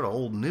sort of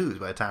old news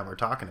by the time we're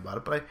talking about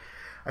it. But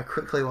I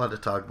quickly wanted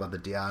to talk about the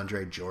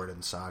DeAndre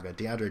Jordan saga.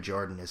 DeAndre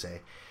Jordan is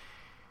a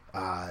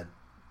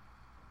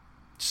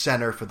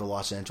center for the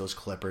Los Angeles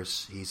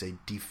Clippers. He's a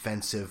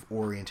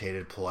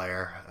defensive-orientated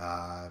player.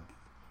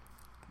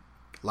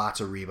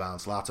 Lots of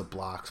rebounds, lots of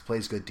blocks,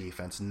 plays good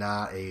defense,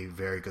 not a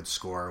very good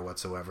scorer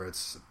whatsoever.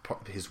 It's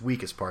his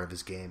weakest part of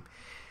his game.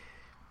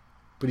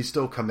 But he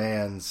still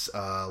commands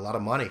a lot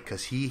of money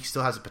because he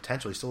still has a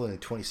potential. He's still only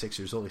 26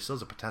 years old. He still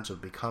has a potential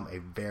to become a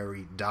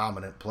very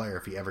dominant player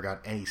if he ever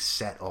got any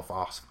set of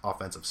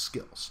offensive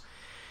skills.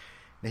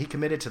 Now, he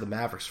committed to the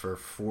Mavericks for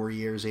 4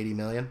 years, $80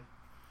 million.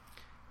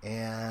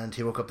 And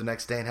he woke up the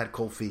next day and had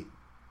cold feet.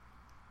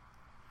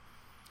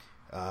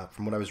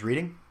 From what I was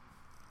reading,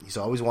 he's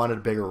always wanted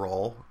a bigger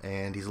role,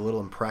 and he's a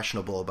little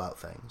impressionable about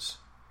things.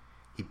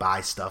 He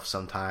buys stuff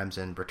sometimes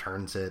and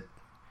returns it.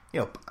 You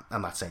know,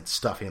 I'm not saying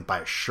stuff. He didn't buy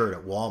a shirt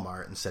at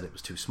Walmart and said it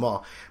was too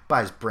small.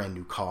 Buys brand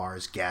new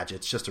cars,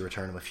 gadgets, just to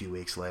return them a few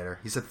weeks later.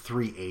 He's had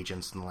 3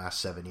 agents in the last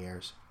 7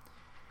 years.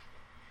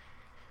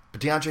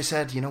 But DeAndre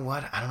said, you know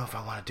what? I don't know if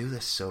I want to do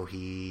this. So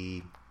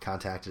he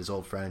contacted his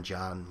old friend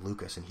John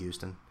Lucas in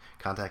Houston.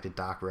 Contacted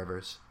Doc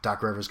Rivers.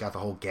 Doc Rivers got the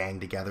whole gang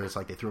together. It's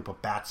like they threw up a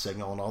bat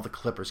signal, and all the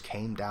Clippers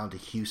came down to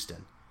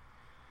Houston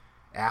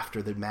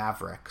after the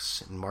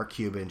Mavericks and Mark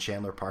Cuban and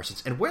Chandler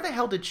Parsons. And where the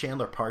hell did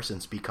Chandler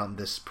Parsons become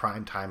this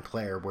primetime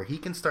player where he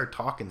can start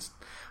talking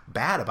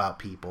bad about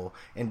people?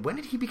 And when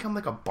did he become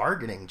like a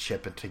bargaining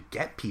chip and to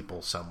get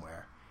people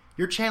somewhere?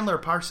 You're Chandler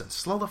Parsons.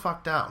 Slow the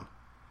fuck down.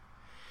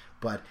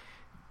 But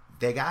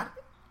they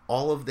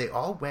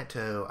all went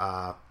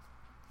to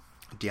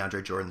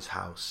DeAndre Jordan's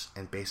house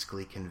and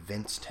basically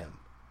convinced him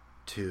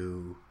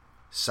to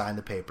sign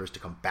the papers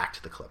to come back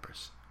to the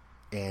Clippers,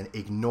 and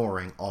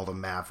ignoring all the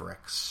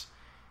Mavericks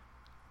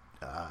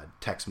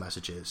text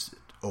messages,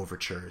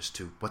 overtures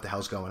to what the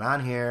hell's going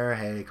on here,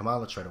 hey, come on,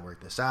 let's try to work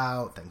this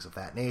out, things of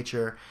that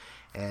nature.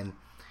 And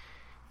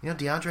you know,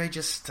 DeAndre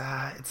just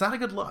it's not a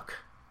good look.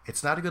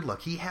 It's not a good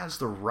look. He has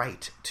the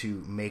right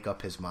to make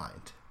up his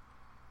mind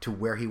to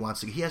where he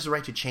wants to. He has the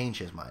right to change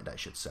his mind, I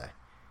should say.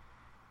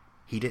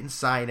 He didn't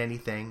sign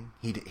anything.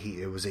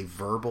 It was a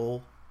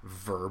verbal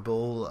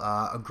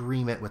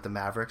agreement with the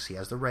Mavericks. He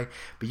has the right,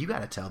 but you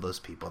got to tell those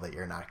people that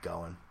you're not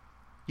going.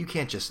 You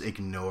can't just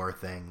ignore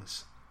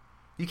things.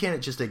 You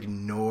can't just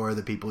ignore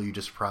the people you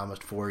just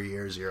promised 4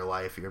 years of your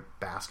life, your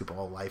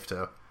basketball life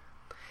to.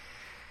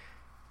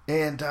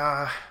 And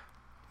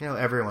you know,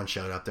 everyone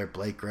showed up there: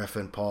 Blake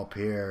Griffin, Paul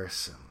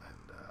Pierce, and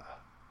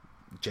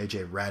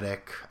JJ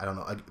Redick. I don't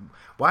know.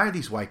 Why are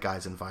these white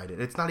guys invited?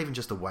 It's not even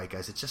just the white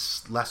guys. It's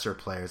just lesser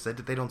players.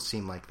 They don't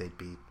seem like they'd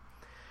be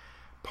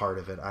part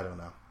of it. I don't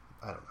know.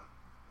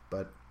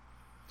 But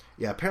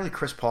yeah, apparently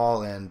Chris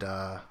Paul and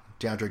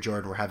DeAndre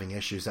Jordan were having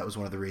issues. That was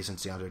one of the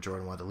reasons DeAndre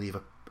Jordan wanted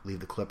to leave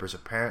the Clippers.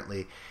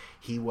 Apparently,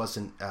 he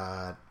wasn't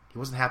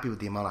happy with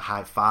the amount of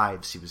high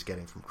fives he was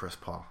getting from Chris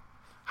Paul.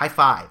 High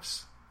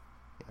fives,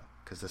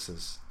 because this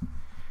is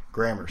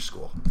grammar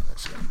school.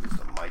 Let's move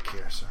the mic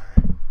here. Sorry.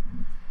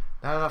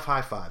 Not enough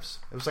high fives.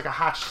 It was like a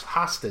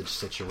hostage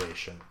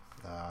situation.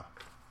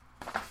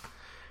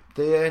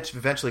 They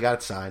eventually got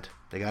it signed.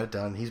 They got it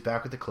done. He's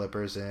back with the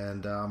Clippers,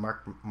 and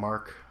Mark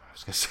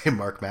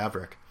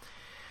Maverick.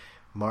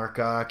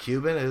 Mark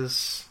Cuban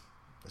is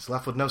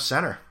left with no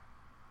center.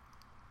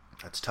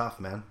 That's tough,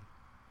 man.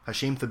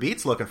 Hasheem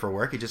Thabit's looking for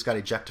work. He just got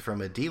ejected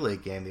from a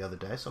D-League game the other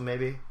day, so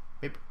maybe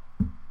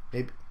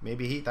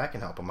that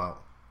can help him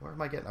out. Where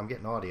am I getting? I'm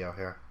getting audio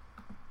here.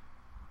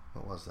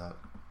 What was that?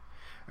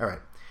 All right.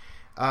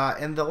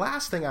 And the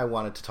last thing I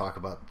wanted to talk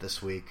about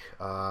this week,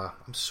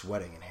 I'm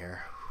sweating in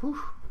here.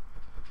 Whew.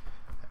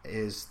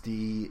 Is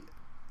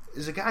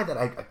a guy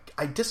that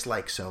I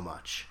dislike so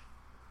much.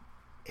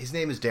 His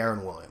name is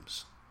Darren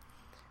Williams.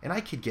 And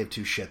I could give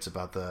two shits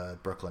about the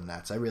Brooklyn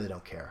Nets. I really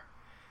don't care.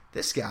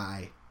 This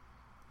guy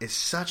is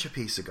such a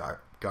piece of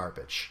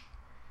garbage.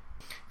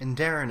 And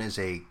Darren is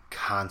a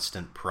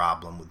constant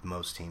problem with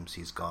most teams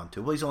he's gone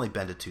to. Well, he's only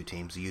been to two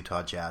teams, the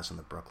Utah Jazz and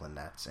the Brooklyn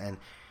Nets. And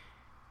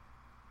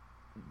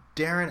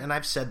Darren, and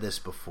I've said this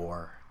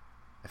before,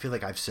 I feel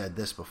like I've said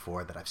this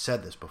before, but I've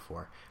said this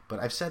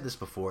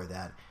before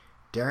that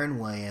Darren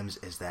Williams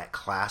is that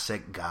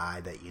classic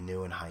guy that you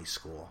knew in high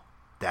school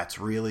that's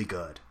really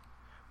good,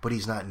 but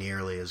he's not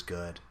nearly as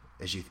good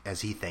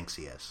as he thinks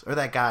he is. Or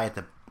that guy at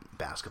the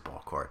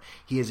basketball court.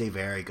 He is a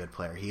very good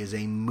player. He is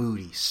a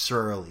moody,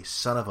 surly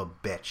son of a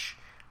bitch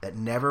that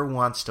never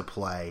wants to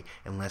play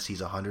unless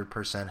he's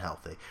 100%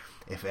 healthy.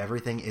 If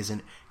everything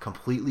isn't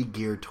completely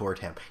geared toward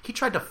him. He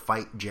tried to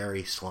fight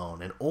Jerry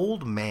Sloan, an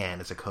old man,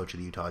 as a coach of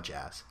the Utah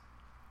Jazz.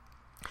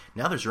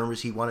 Now there's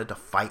rumors he wanted to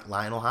fight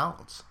Lionel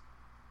Hollins,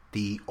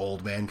 the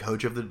old man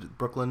coach of the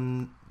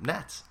Brooklyn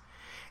Nets.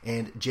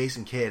 And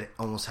Jason Kidd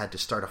almost had to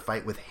start a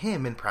fight with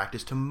him in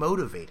practice to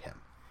motivate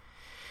him.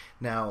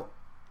 Now,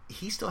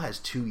 he still has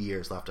 2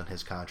 years left on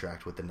his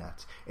contract with the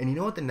Nets. And you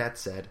know what the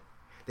Nets said?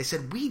 They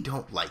said, we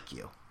don't like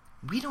you.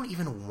 We don't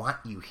even want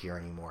you here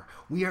anymore.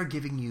 We are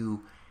giving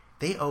you...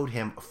 They owed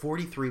him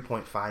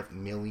 $43.5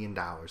 million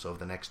over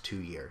the next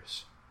 2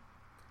 years.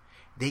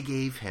 They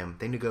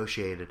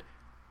negotiated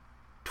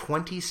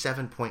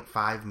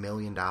 $27.5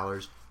 million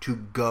to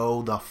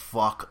go the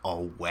fuck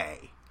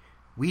away.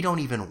 We don't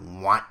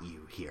even want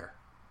you here.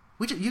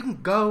 You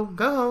can go,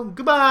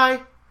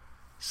 goodbye.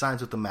 Signs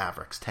with the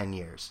Mavericks, 10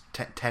 years.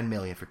 $10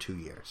 million for 2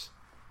 years.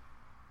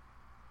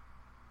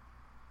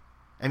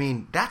 I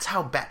mean, that's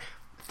how bad...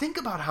 Think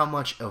about how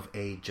much of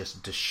a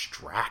just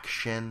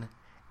distraction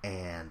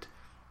and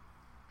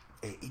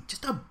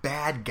just a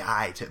bad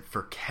guy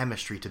for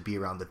chemistry to be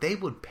around, that they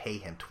would pay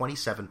him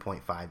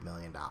 $27.5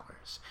 million.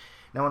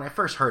 Now, when I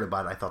first heard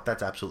about it, I thought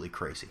that's absolutely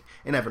crazy.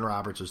 And Evan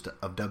Roberts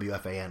of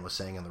WFAN was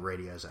saying on the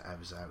radio as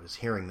I was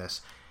hearing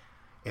this,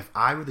 if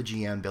I were the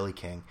GM, Billy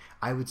King,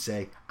 I would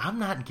say, I'm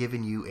not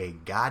giving you a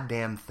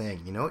goddamn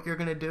thing. You know what you're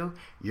going to do?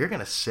 You're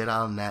going to sit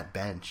on that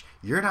bench.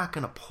 You're not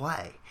going to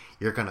play.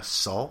 You're going to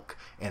sulk,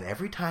 and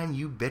every time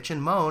you bitch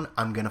and moan,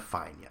 I'm going to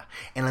fine you.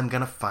 And I'm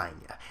going to fine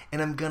you.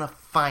 And I'm going to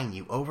fine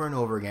you over and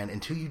over again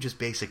until you just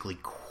basically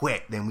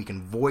quit. Then we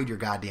can void your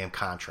goddamn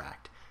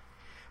contract.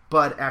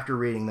 But after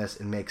reading this,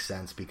 it makes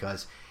sense,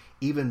 because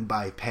even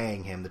by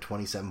paying him the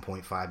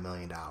 $27.5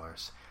 million,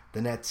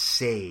 the Nets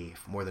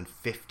save more than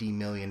 $50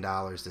 million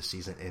this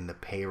season in the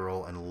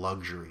payroll and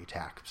luxury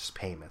tax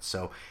payments.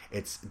 So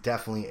it's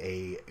definitely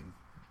a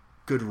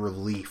good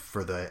relief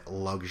for the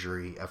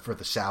for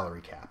the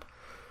salary cap.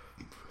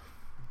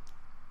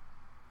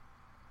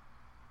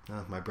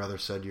 My brother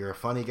said, you're a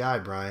funny guy,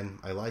 Brian.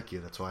 I like you.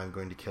 That's why I'm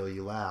going to kill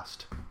you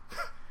last.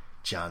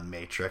 John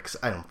Matrix.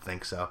 I don't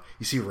think so.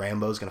 You see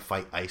Rambo's going to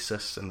fight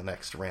ISIS in the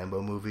next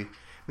Rambo movie. I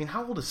mean,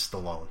 how old is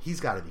Stallone? He's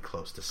got to be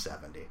close to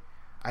 70.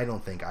 I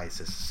don't think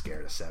ISIS is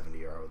scared of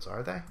 70-year-olds,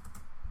 are they?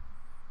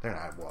 They're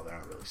not. Well, they're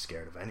not really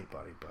scared of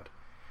anybody, but...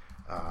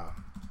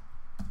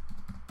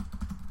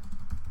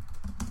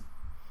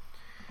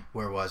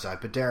 where was I?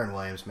 But Darren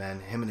Williams, man,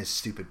 him and his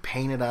stupid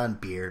painted-on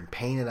beard, and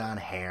painted-on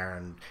hair,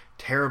 and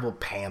terrible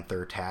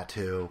Panther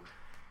tattoo.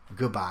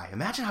 Goodbye.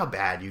 Imagine how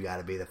bad you got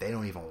to be that they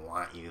don't even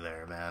want you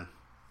there, man.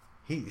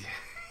 He's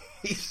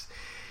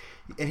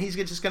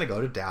just going to go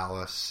to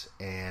Dallas,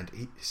 and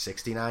he's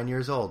 69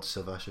 years old,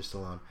 Sylvester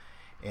Stallone,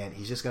 and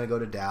he's just going to go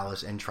to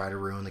Dallas and try to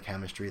ruin the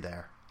chemistry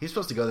there. He was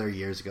supposed to go there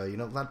years ago. You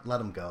know,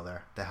 let him go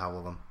there. The hell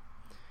with him.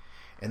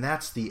 And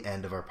that's the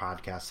end of our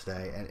podcast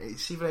today. And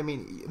see what I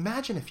mean?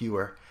 Imagine if you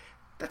were...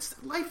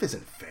 Life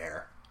isn't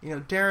fair. You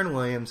know, Darren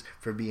Williams,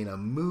 for being a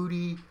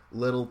moody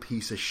little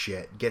piece of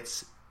shit,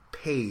 gets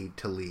paid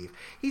to leave.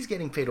 He's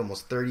getting paid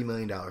almost $30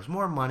 million,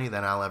 more money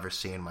than I'll ever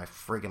see in my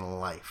friggin'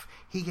 life.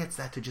 He gets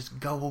that to just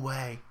go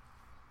away.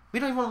 We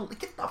don't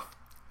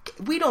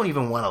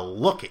even want to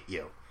look at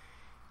you.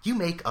 You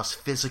make us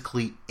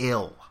physically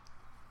ill.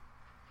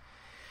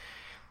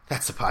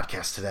 That's the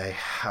podcast today.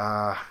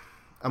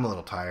 I'm a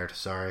little tired,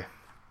 sorry.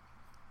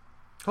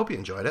 Hope you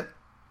enjoyed it.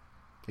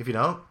 If you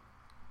don't,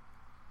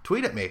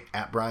 tweet at me,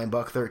 at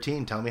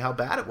BrianBuck13. Tell me how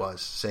bad it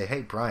was. Say,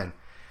 hey, Brian,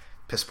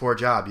 piss poor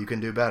job. You can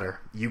do better.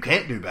 You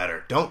can't do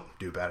better. Don't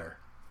do better.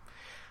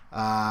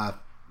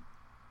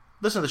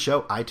 Listen to the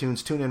show,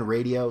 iTunes, TuneIn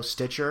Radio,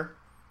 Stitcher,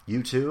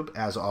 YouTube,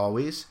 as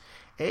always.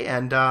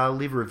 And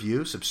leave a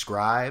review,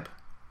 subscribe,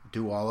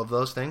 do all of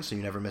those things so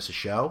you never miss a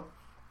show.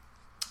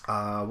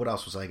 What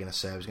else was I going to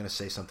say? I was going to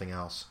say something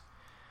else.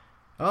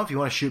 Oh, if you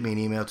want to shoot me an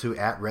email too,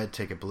 at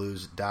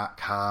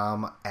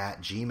redticketblues.com,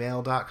 at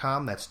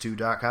gmail.com. That's 2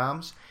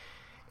 .coms.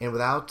 And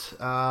without,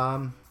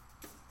 I'm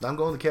going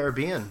to the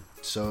Caribbean,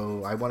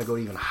 so I want to go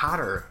to even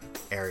hotter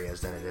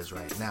areas than it is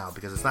right now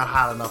because it's not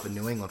hot enough in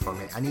New England for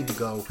me. I need to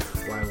go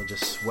where I will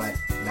just sweat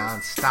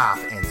nonstop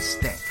and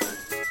stink.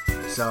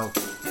 So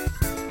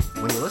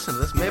when you listen to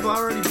this, maybe I'll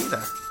already be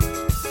there.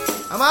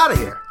 I'm out of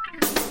here.